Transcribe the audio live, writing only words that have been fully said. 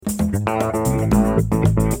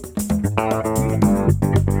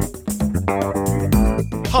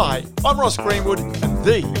Ross Greenwood, and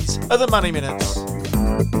these are the Money Minutes.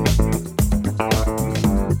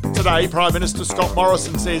 Today, Prime Minister Scott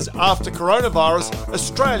Morrison says after coronavirus,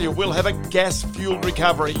 Australia will have a gas-fueled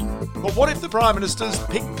recovery. But what if the Prime Minister's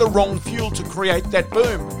picked the wrong fuel to create that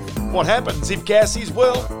boom? What happens if gas is,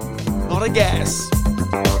 well, not a gas?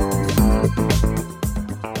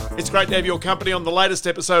 It's great to have your company on the latest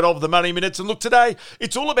episode of the Money Minutes. And look, today,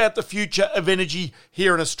 it's all about the future of energy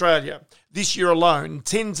here in Australia. This year alone,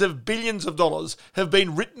 tens of billions of dollars have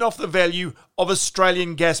been written off the value of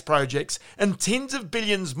Australian gas projects, and tens of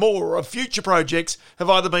billions more of future projects have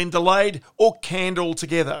either been delayed or canned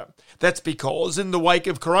altogether. That's because in the wake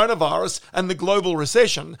of coronavirus and the global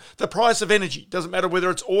recession, the price of energy, doesn't matter whether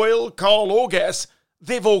it's oil, coal or gas,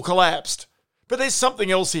 they've all collapsed. But there's something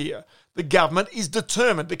else here. The government is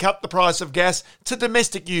determined to cut the price of gas to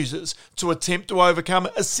domestic users to attempt to overcome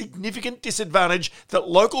a significant disadvantage that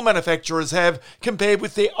local manufacturers have compared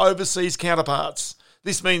with their overseas counterparts.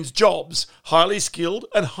 This means jobs, highly skilled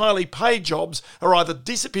and highly paid jobs, are either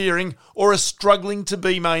disappearing or are struggling to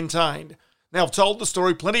be maintained. Now, I've told the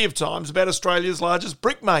story plenty of times about Australia's largest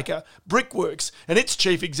brick maker, Brickworks, and its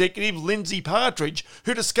chief executive, Lindsay Partridge,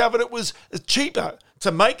 who discovered it was cheaper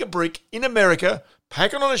to make a brick in America,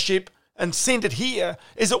 pack it on a ship, and send it here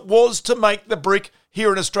as it was to make the brick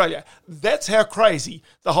here in Australia. That's how crazy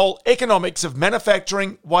the whole economics of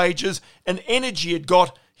manufacturing, wages and energy had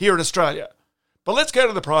got here in Australia. But let's go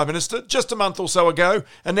to the Prime Minister just a month or so ago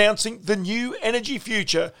announcing the new energy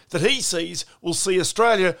future that he sees will see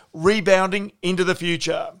Australia rebounding into the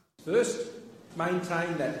future. First,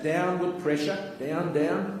 maintain that downward pressure,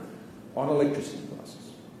 down, on electricity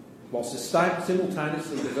prices, whilst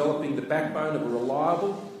simultaneously developing the backbone of a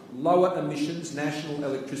reliable, lower emissions national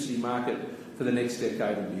electricity market for the next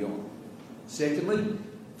decade and beyond. Secondly,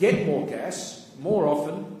 get more gas, more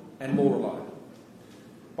often and more reliably.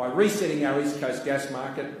 By resetting our East Coast gas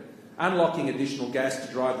market, unlocking additional gas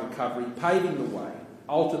to drive recovery, paving the way,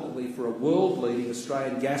 ultimately, for a world-leading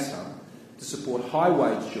Australian gas hub to support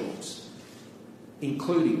high-wage jobs,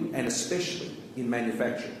 including and especially in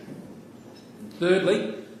manufacturing. And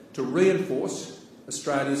thirdly, to reinforce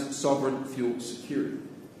Australia's sovereign fuel security,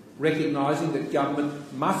 recognising that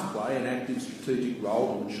government must play an active strategic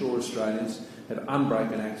role to ensure Australians have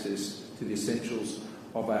unbroken access to the essentials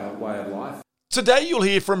of our way of life. Today you'll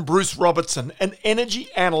hear from Bruce Robertson, an energy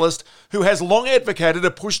analyst who has long advocated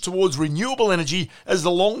a push towards renewable energy as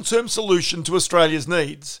the long-term solution to Australia's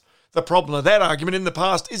needs. The problem of that argument in the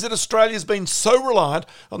past is that Australia's been so reliant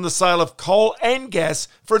on the sale of coal and gas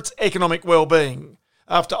for its economic well-being.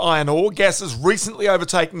 After iron ore, gas has recently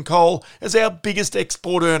overtaken coal as our biggest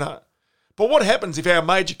export earner. But what happens if our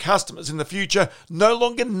major customers in the future no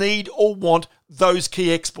longer need or want those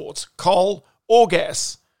key exports, coal or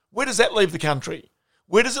gas? Where does that leave the country?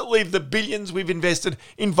 Where does it leave the billions we've invested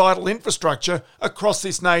in vital infrastructure across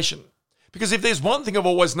this nation? Because if there's one thing I've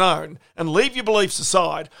always known, and leave your beliefs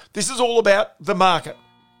aside, this is all about the market,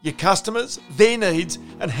 your customers, their needs,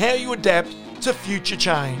 and how you adapt to future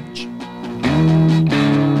change.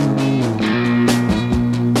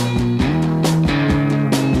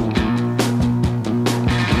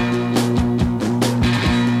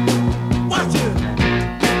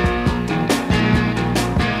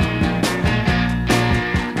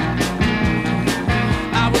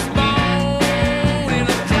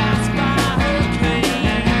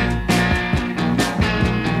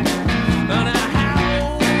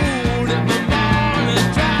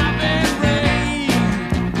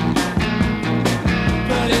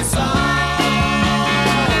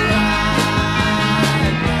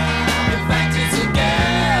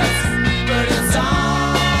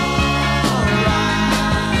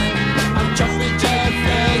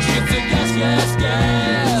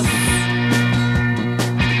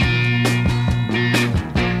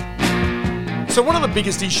 So one of the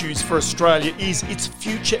biggest issues for Australia is its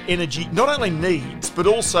future energy, not only needs, but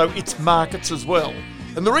also its markets as well.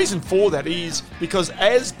 And the reason for that is because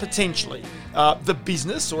as potentially the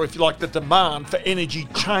business, or if you like, the demand for energy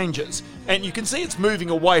changes, and you can see it's moving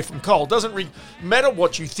away from coal. Doesn't really matter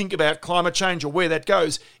what you think about climate change or where that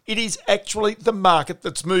goes, it is actually the market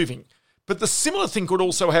that's moving. But the similar thing could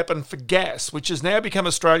also happen for gas, which has now become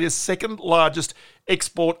Australia's second largest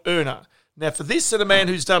export earner. Now, for this and a man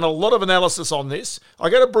who's done a lot of analysis on this, I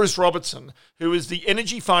go to Bruce Robertson, who is the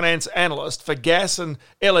energy finance analyst for gas and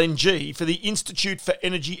LNG for the Institute for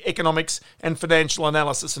Energy Economics and Financial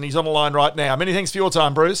Analysis, and he's on the line right now. Many thanks for your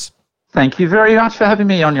time, Bruce. Thank you very much for having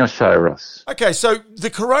me on your show, Ross. Okay, so the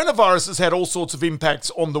coronavirus has had all sorts of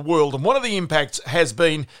impacts on the world, and one of the impacts has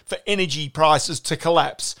been for energy prices to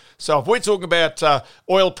collapse. So if we're talking about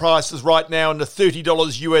oil prices right now in the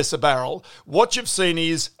 $30 US a barrel, what you've seen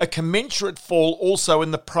is a commensurate fall also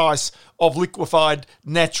in the price of liquefied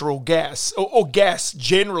natural gas, or gas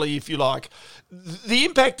generally, if you like. The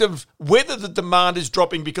impact of whether the demand is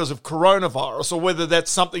dropping because of coronavirus or whether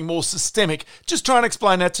that's something more systemic, just try and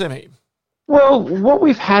explain that to me. Well, what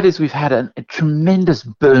we've had is a tremendous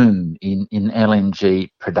boom in LNG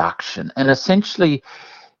production. And essentially,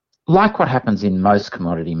 like what happens in most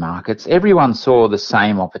commodity markets, everyone saw the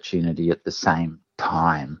same opportunity at the same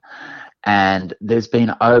time. And there's been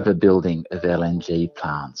overbuilding of LNG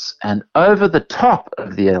plants. And over the top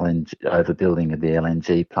of the overbuilding of the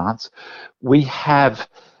LNG plants, we have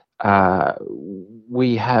the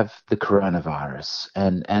coronavirus.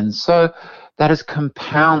 And so that has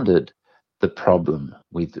compounded the problem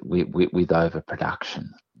with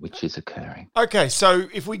overproduction, which is occurring. Okay, so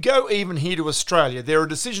if we go even here to Australia, there are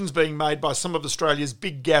decisions being made by some of Australia's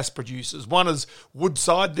big gas producers. One is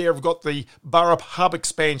Woodside. They've got the Burrup hub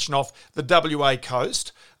expansion off the WA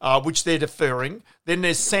coast, which they're deferring. Then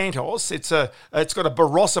there's Santos. It's got a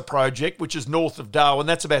Barossa project, which is north of Darwin.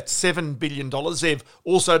 That's about $7 billion. They've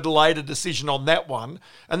also delayed a decision on that one.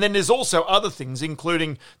 And then there's also other things,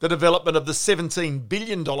 including the development of the $17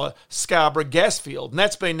 billion Scarborough gas field. And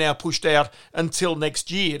that's been now pushed out until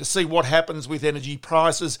next year to see what happens with energy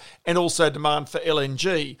prices and also demand for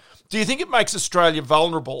LNG. Do you think it makes Australia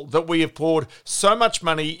vulnerable that we have poured so much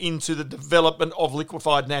money into the development of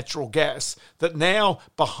liquefied natural gas that now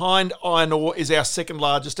behind iron ore is our second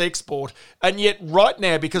largest export, and yet right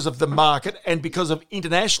now, because of the market and because of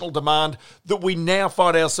international demand, that we now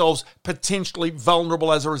find ourselves potentially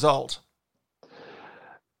vulnerable as a result?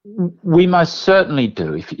 We most certainly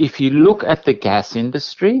do. If you look at the gas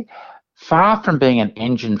industry, far from being an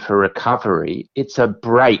engine for recovery, it's a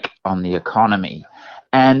brake on the economy.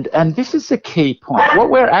 And this is the key point. What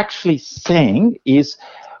we're actually seeing is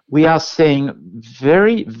we are seeing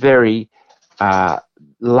very, very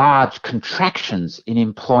large contractions in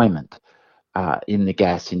employment in the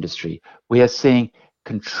gas industry. We are seeing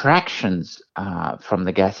contractions from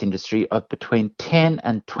the gas industry of between 10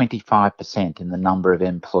 and 25% in the number of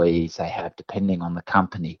employees they have, depending on the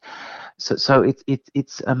company. So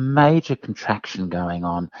it's a major contraction going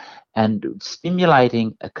on, and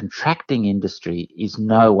stimulating a contracting industry is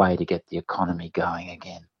no way to get the economy going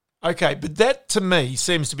again. Okay, but that to me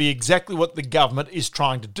seems to be exactly what the government is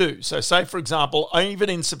trying to do. So say, for example, even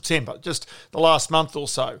in September, just the last month or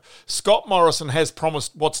so, Scott Morrison has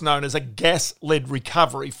promised what's known as a gas-led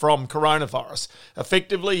recovery from coronavirus.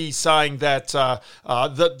 Effectively, he's saying that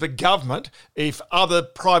the government, if other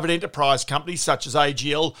private enterprise companies such as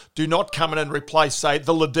AGL do not come in and replace, say,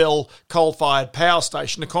 the Liddell coal-fired power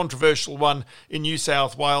station, a controversial one in New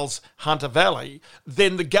South Wales, Hunter Valley,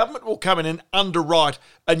 then the government will come in and underwrite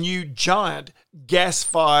a new giant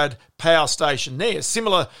gas-fired power station there.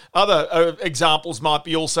 Similar other examples might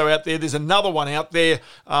be also out there. There's another one out there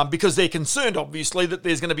because they're concerned, obviously, that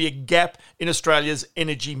there's going to be a gap in Australia's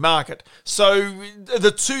energy market. So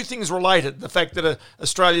the two things related, the fact that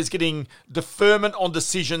Australia's getting deferment on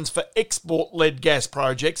decisions for export-led gas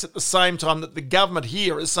projects at the same time that the government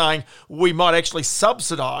here is saying we might actually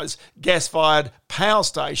subsidise gas-fired power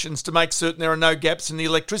stations to make certain there are no gaps in the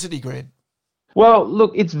electricity grid. Well,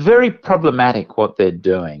 look, it's very problematic what they're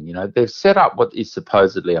doing. You know, they've set up what is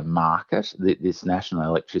supposedly a market, this national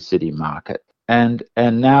electricity market, and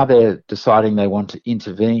now they're deciding they want to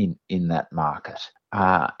intervene in that market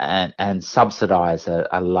and subsidise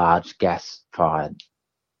a large gas-fired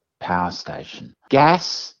power station.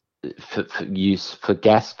 Gas for use for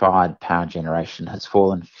gas-fired power generation has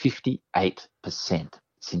fallen 58%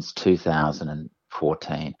 since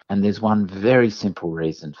 2014. And there's one very simple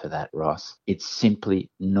reason for that, Ross. It's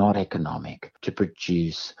simply not economic to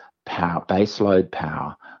produce power, baseload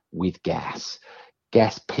power with gas.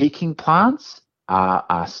 Gas peaking plants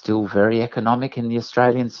are still very economic in the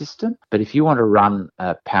Australian system, but if you want to run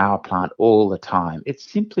a power plant all the time,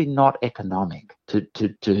 it's simply not economic to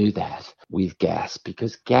do that with gas,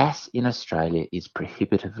 because gas in Australia is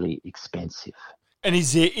prohibitively expensive. And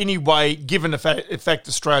is there any way, given the fact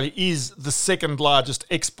Australia is the second largest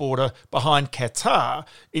exporter behind Qatar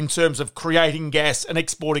in terms of creating gas and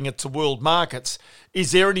exporting it to world markets,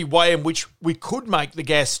 is there any way in which we could make the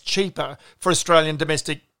gas cheaper for Australian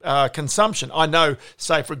domestic consumption. I know,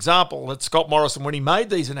 say, for example, that Scott Morrison, when he made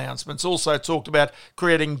these announcements, also talked about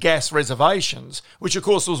creating gas reservations, which, of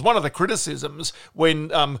course, was one of the criticisms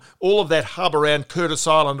when all of that hub around Curtis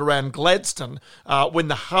Island, around Gladstone, when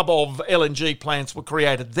the hub of LNG plants were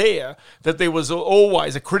created there, that there was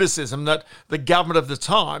always a criticism that the government of the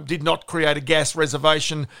time did not create a gas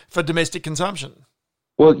reservation for domestic consumption.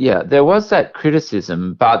 Well, yeah, there was that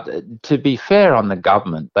criticism, but to be fair on the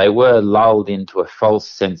government, they were lulled into a false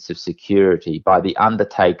sense of security by the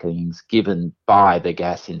undertakings given by the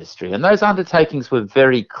gas industry. And those undertakings were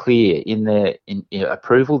very clear in their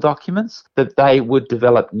approval documents that they would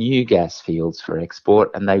develop new gas fields for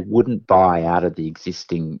export and they wouldn't buy out of the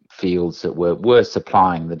existing fields that were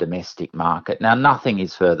supplying the domestic market. Now, nothing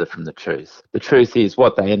is further from the truth. The truth is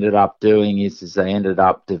what they ended up doing is they ended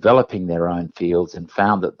up developing their own fields and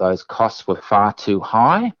found that those costs were far too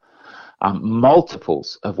high,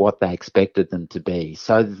 multiples of what they expected them to be.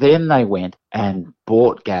 So then they went and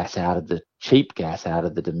bought cheap gas out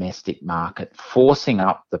of the domestic market, forcing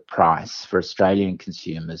up the price for Australian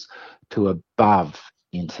consumers to above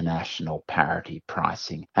international parity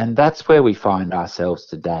pricing. And that's where we find ourselves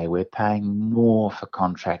today. We're paying more for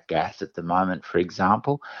contract gas at the moment, for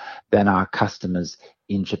example, than our customers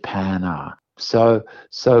in Japan are. So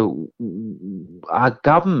our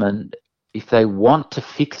government, if they want to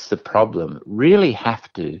fix the problem, really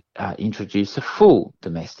have to introduce a full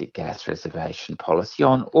domestic gas reservation policy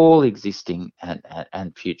on all existing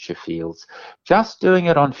and future fields. Just doing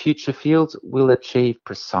it on future fields will achieve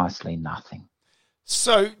precisely nothing.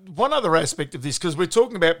 So one other aspect of this, because we're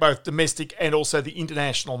talking about both domestic and also the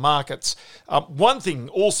international markets, one thing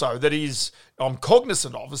also that I'm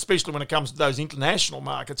cognizant of, especially when it comes to those international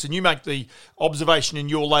markets, and you make the observation in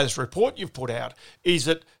your latest report you've put out, is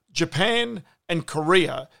that Japan and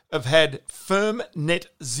Korea have had firm net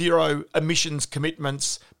zero emissions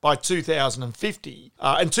commitments by 2050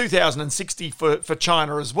 and 2060 for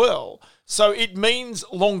China as well. So it means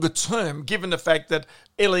longer term, given the fact that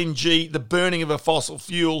LNG, the burning of a fossil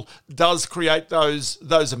fuel, does create those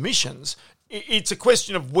emissions. It's a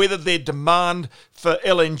question of whether their demand for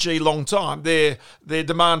LNG long time, their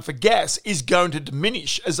demand for gas is going to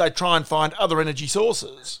diminish as they try and find other energy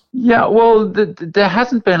sources. Yeah, well, there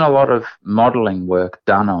hasn't been a lot of modelling work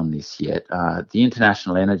done on this yet. The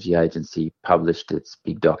International Energy Agency published its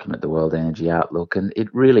big document, the World Energy Outlook, and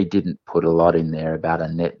it really didn't put a lot in there about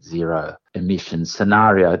a net zero emissions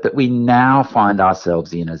scenario that we now find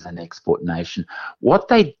ourselves in as an export nation. What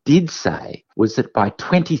they did say was that by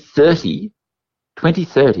 2030,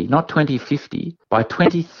 not 2050, by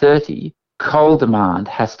 2030, coal demand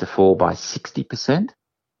has to fall by 60%,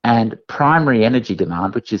 and primary energy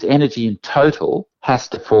demand, which is energy in total, has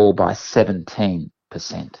to fall by 17%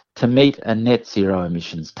 to meet a net zero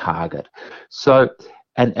emissions target. So,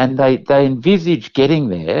 and they envisage getting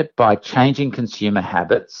there by changing consumer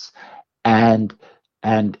habits and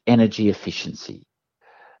energy efficiency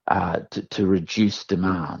to reduce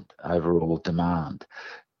demand, overall demand.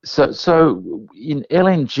 So in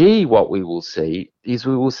LNG, what we will see is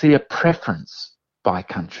a preference by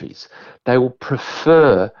countries. They will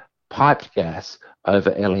prefer piped gas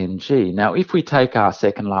over LNG. Now, if we take our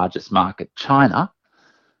second largest market, China,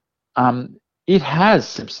 it has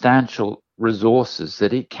substantial resources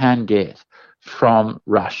that it can get from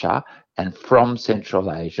Russia and from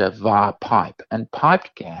Central Asia via pipe. And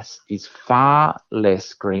piped gas is far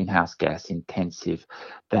less greenhouse gas intensive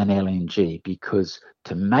than LNG, because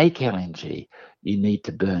to make LNG, you need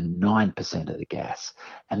to burn 9% of the gas.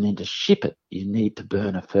 And then to ship it, you need to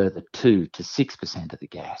burn a further 2 to 6% of the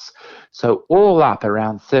gas. So all up,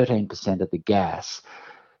 around 13% of the gas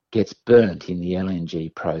gets burnt in the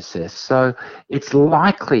LNG process. So it's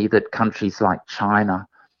likely that countries like China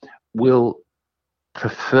will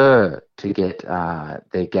prefer to get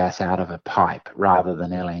their gas out of a pipe rather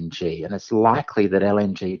than LNG. And it's likely that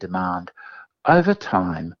LNG demand over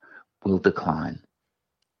time will decline.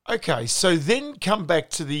 Okay, so then come back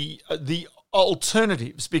to the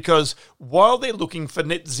alternatives, because while they're looking for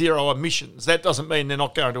net zero emissions, that doesn't mean they're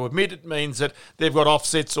not going to emit. It means that they've got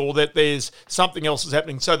offsets or that there's something else is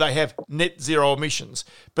happening, so they have net zero emissions.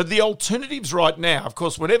 But the alternatives right now, of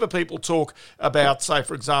course, whenever people talk about, say,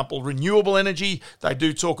 for example, renewable energy, they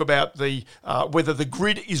do talk about the whether the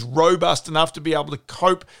grid is robust enough to be able to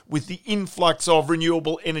cope with the influx of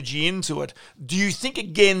renewable energy into it. Do you think,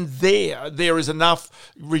 again, there is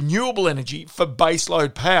enough renewable energy for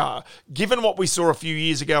baseload power, given given what we saw a few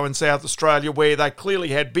years ago in South Australia, where they clearly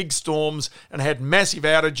had big storms and had massive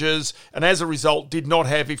outages, and as a result did not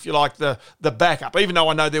have, if you like, the backup, even though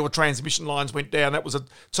I know there were transmission lines went down, that was a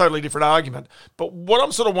totally different argument. But what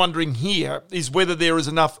I'm sort of wondering here is whether there is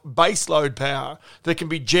enough baseload power that can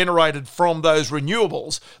be generated from those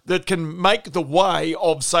renewables that can make the way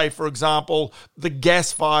of, say, for example, the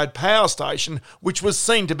gas-fired power station, which was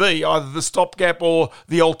seen to be either the stopgap or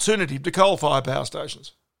the alternative to coal-fired power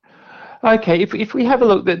stations. Okay, if we have a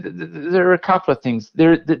look, there are a couple of things.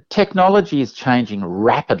 The technology is changing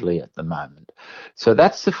rapidly at the moment. So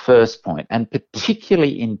that's the first point, and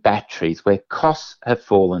particularly in batteries where costs have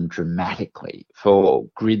fallen dramatically for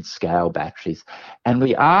grid-scale batteries. And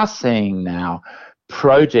we are seeing now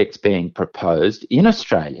projects being proposed in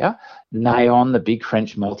Australia. Neoen, the big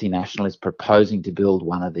French multinational, is proposing to build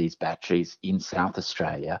one of these batteries in South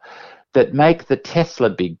Australia that make the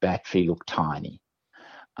Tesla big battery look tiny.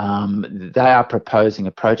 They are proposing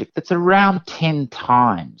a project that's around 10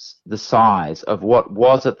 times the size of what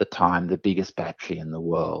was at the time the biggest battery in the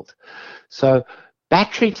world. So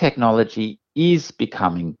battery technology is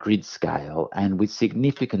becoming grid scale and with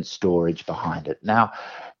significant storage behind it. Now,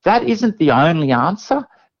 that isn't the only answer,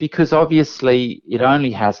 because obviously it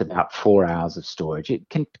only has about 4 hours of storage. It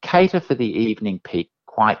can cater for the evening peak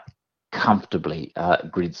quite comfortably,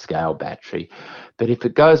 grid scale battery. But if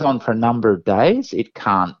it goes on for a number of days, it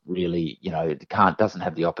can't really, doesn't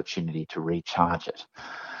have the opportunity to recharge it.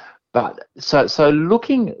 But so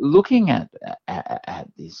looking at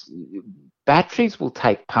this, batteries will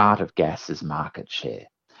take part of gas's market share.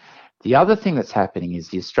 The other thing that's happening is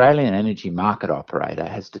the Australian Energy Market Operator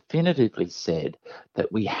has definitively said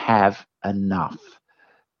that we have enough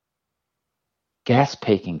gas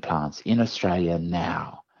peaking plants in Australia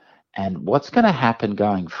now. And what's going to happen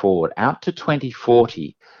going forward, out to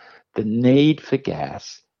 2040, the need for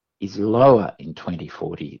gas is lower in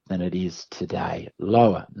 2040 than it is today.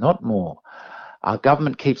 Lower, not more. Our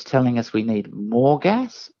government keeps telling us we need more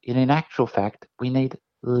gas, and in actual fact, we need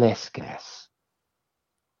less gas.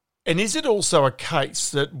 And is it also a case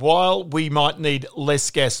that while we might need less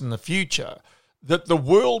gas in the future, that the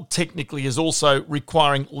world technically is also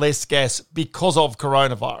requiring less gas because of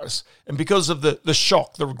coronavirus and because of the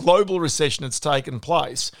shock, the global recession that's taken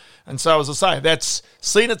place? And so, as I say, that's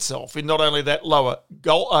seen itself in not only that lower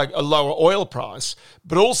oil price,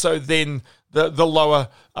 but also then the lower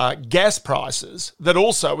gas prices that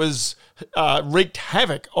also has wreaked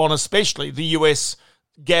havoc on especially the US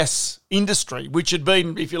gas industry, which had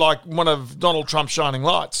been, if you like, one of Donald Trump's shining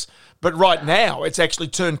lights. But right now, it's actually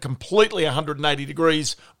turned completely 180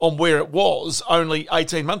 degrees on where it was only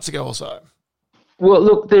 18 months ago or so. Well,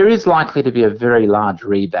 look, there is likely to be a very large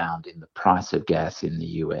rebound in the price of gas in the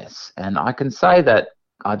US. And I can say that,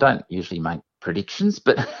 I don't usually make predictions,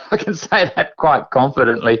 but I can say that quite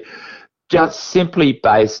confidently, just simply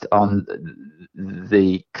based on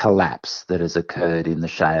the collapse that has occurred in the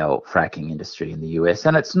shale fracking industry in the US.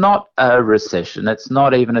 And it's not a recession. It's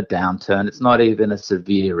not even a downturn. It's not even a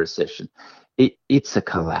severe recession. It's a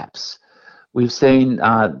collapse. We've seen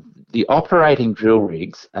the operating drill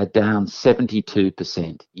rigs are down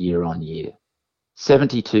 72% year on year.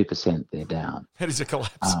 72% they're down. That is a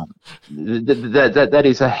collapse. That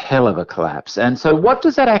is a hell of a collapse. And so what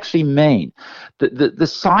does that actually mean? The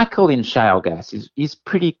cycle in shale gas is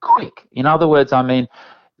pretty quick. In other words, I mean,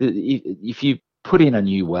 if you put in a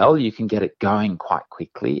new well, you can get it going quite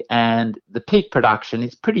quickly. And the peak production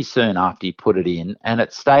is pretty soon after you put it in, and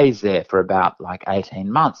it stays there for about like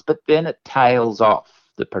 18 months. But then it tails off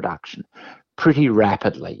the production pretty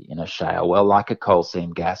rapidly in a shale well, like a coal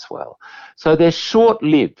seam gas well. So they're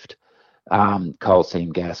short-lived coal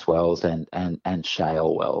seam gas wells and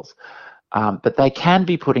shale wells, but they can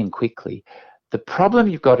be put in quickly. The problem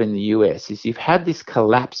you've got in the US is you've had this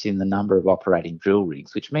collapse in the number of operating drill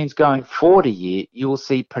rigs, which means going forward a year, you will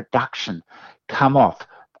see production come off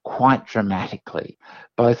quite dramatically,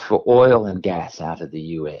 both for oil and gas out of the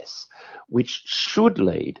US, which should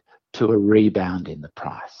lead to a rebound in the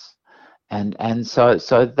price. And so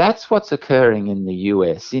that's what's occurring in the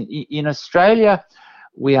US. In Australia,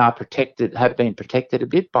 we are protected, have been protected a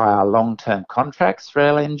bit by our long-term contracts for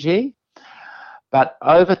LNG. But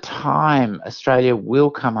over time, Australia will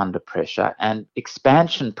come under pressure, and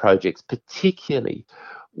expansion projects particularly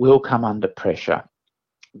will come under pressure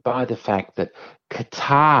by the fact that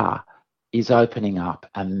Qatar is opening up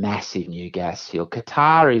a massive new gas field.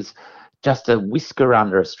 Qatar is just a whisker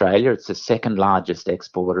under Australia. It's the second largest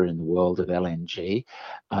exporter in the world of LNG,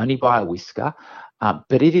 only by a whisker.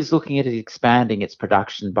 But it is looking at expanding its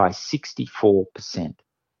production by 64%.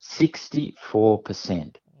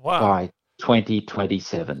 64% wow. by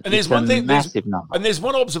 2027. And there's it's one a thing, massive number. And there's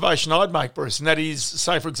one observation I'd make, Bruce, and that is,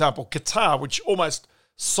 say, for example, Qatar, which almost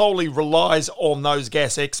solely relies on those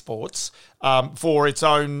gas exports for its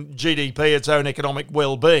own GDP, its own economic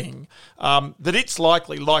well-being, that it's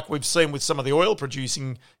likely, like we've seen with some of the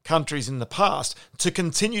oil-producing countries in the past, to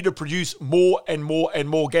continue to produce more and more and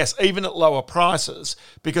more gas, even at lower prices,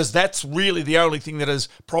 because that's really the only thing that is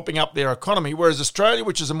propping up their economy. Whereas Australia,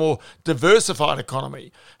 which is a more diversified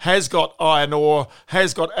economy, has got iron ore,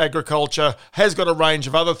 has got agriculture, has got a range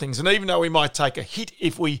of other things. And even though we might take a hit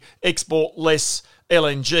if we export less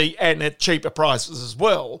LNG and at cheaper prices as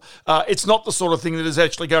well, it's not the sort of thing that is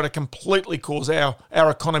actually going to completely cause our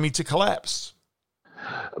economy to collapse.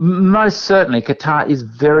 Most certainly, Qatar is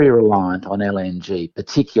very reliant on LNG,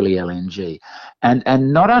 particularly LNG.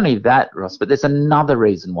 And not only that, Ross, but there's another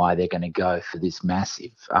reason why they're going to go for this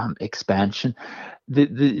massive expansion.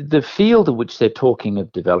 The field of which they're talking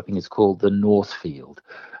of developing is called the North Field.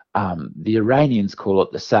 The Iranians call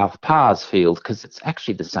it the South Pars field because it's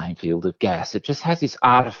actually the same field of gas. It just has this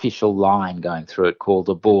artificial line going through it called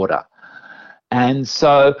a border. And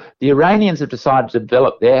so the Iranians have decided to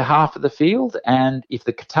develop their half of the field, and if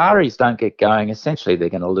the Qataris don't get going, essentially they're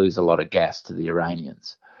going to lose a lot of gas to the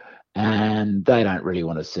Iranians. And they don't really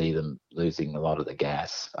want to see them losing a lot of the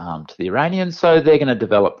gas to the Iranians, so they're going to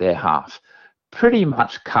develop their half, pretty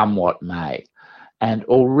much come what may. And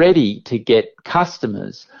already to get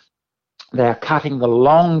customers, they're cutting the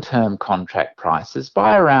long-term contract prices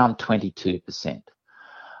by around 22%.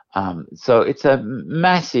 So it's a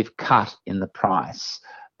massive cut in the price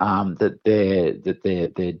that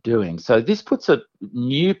they're doing. So this puts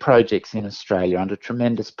new projects in Australia under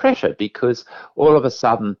tremendous pressure because all of a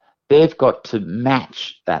sudden they've got to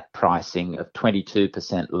match that pricing of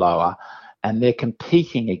 22% lower, and they're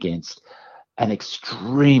competing against an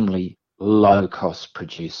extremely low-cost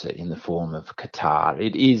producer in the form of Qatar.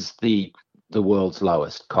 It is the world's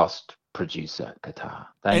lowest cost producer, Qatar.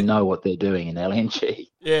 They know what they're doing in LNG.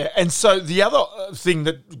 Yeah, and so the other thing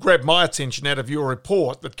that grabbed my attention out of your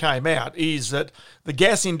report that came out is that the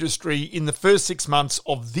gas industry in the first 6 months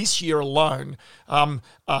of this year alone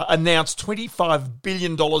announced $25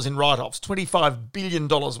 billion in write-offs. $25 billion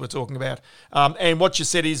we're talking about. And what you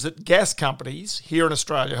said is that gas companies here in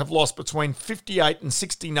Australia have lost between 58 and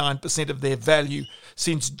 69% of their value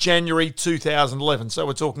since January 2011. So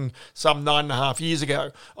we're talking some 9.5 years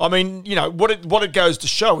ago. I mean, you know, what it goes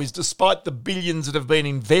to show is despite the billions that have been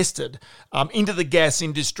invested into the gas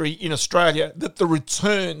industry in Australia, that the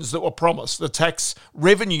returns that were promised, the tax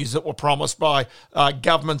revenues that were promised by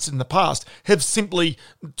governments in the past have simply,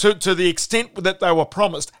 to the extent that they were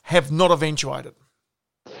promised, have not eventuated.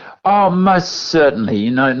 Oh, most certainly.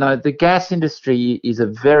 No, the gas industry is a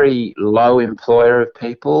very low employer of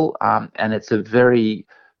people, and it's a very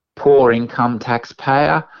poor income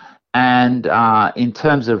taxpayer. And in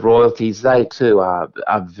terms of royalties, they too are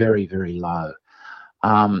very, very low.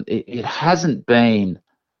 It hasn't been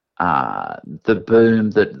the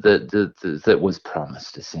boom that was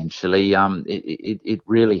promised. Essentially, it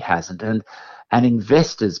really hasn't, and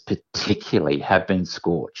investors particularly have been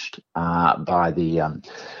scorched by the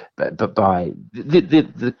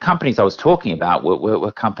companies I was talking about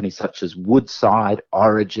were companies such as Woodside,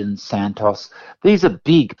 Origin, Santos. These are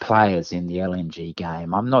big players in the LNG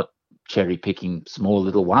game. I'm not cherry picking small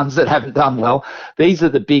little ones that haven't done well. These are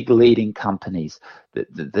the big leading companies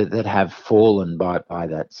that have fallen by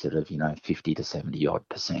that sort of 50 to 70 odd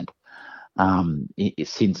percent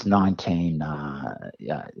since in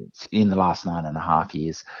the last 9.5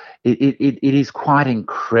 years. It is quite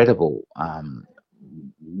incredible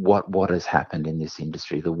what has happened in this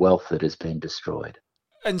industry, the wealth that has been destroyed.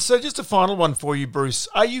 And so just a final one for you, Bruce.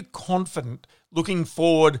 Are you confident, looking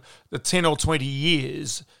forward the 10 or 20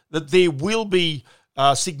 years, that there will be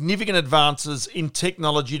significant advances in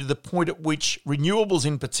technology to the point at which renewables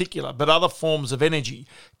in particular, but other forms of energy,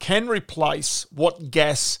 can replace what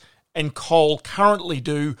gas and coal currently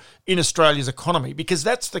do in Australia's economy? Because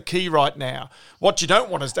that's the key right now. What you don't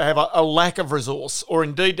want is to have a lack of resource, or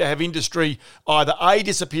indeed to have industry either A,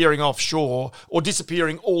 disappearing offshore or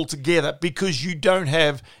disappearing altogether because you don't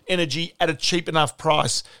have energy at a cheap enough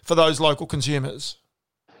price for those local consumers.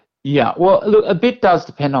 Yeah, well, look, a bit does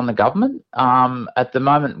depend on the government. At the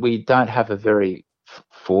moment, we don't have a very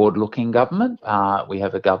forward-looking government. We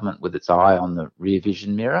have a government with its eye on the rear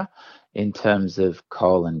vision mirror in terms of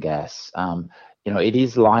coal and gas. It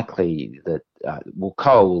is likely that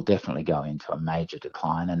coal will definitely go into a major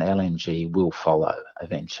decline, and LNG will follow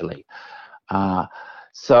eventually.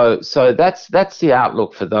 So that's the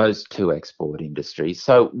outlook for those two export industries.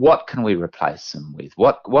 So what can we replace them with?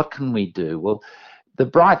 What can we do? Well, the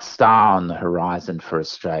bright star on the horizon for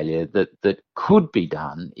Australia that could be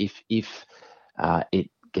done if it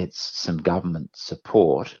gets some government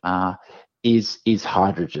support is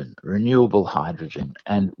hydrogen, renewable hydrogen,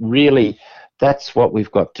 and really that's what we've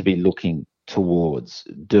got to be looking towards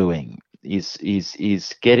doing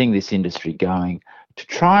is getting this industry going to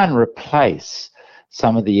try and replace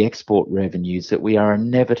some of the export revenues that we are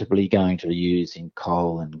inevitably going to use in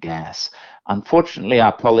coal and gas. Unfortunately,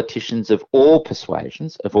 our politicians of all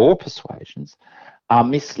persuasions are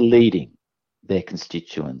misleading their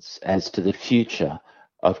constituents as to the future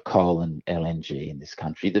of coal and LNG in this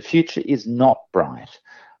country. The future is not bright.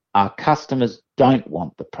 Our customers don't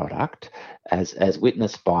want the product, as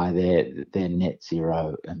witnessed by their net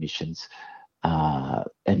zero emissions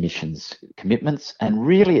commitments. And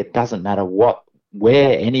really, it doesn't matter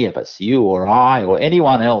where any of us, you or I or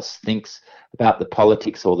anyone else, thinks about the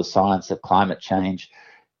politics or the science of climate change.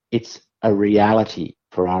 It's a reality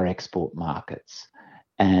for our export markets,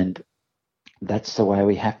 and that's the way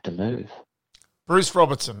we have to move. Bruce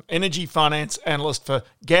Robertson, Energy Finance Analyst for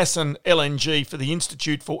Gas and LNG for the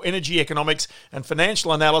Institute for Energy Economics and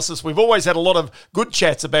Financial Analysis. We've always had a lot of good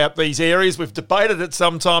chats about these areas. We've debated it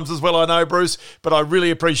sometimes as well, I know, Bruce, but I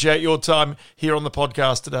really appreciate your time here on the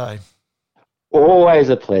podcast today. Always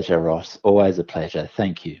a pleasure, Ross. Always a pleasure.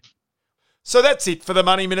 Thank you. So that's it for the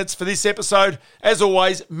Money Minutes for this episode. As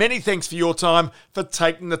always, many thanks for your time, for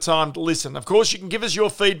taking the time to listen. Of course, you can give us your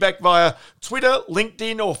feedback via Twitter,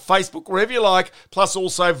 LinkedIn or Facebook, wherever you like, plus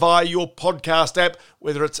also via your podcast app,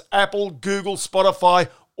 whether it's Apple, Google, Spotify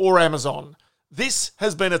or Amazon. This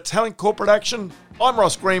has been a Talent Corp production. I'm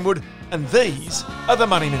Ross Greenwood, and these are the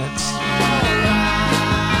Money Minutes.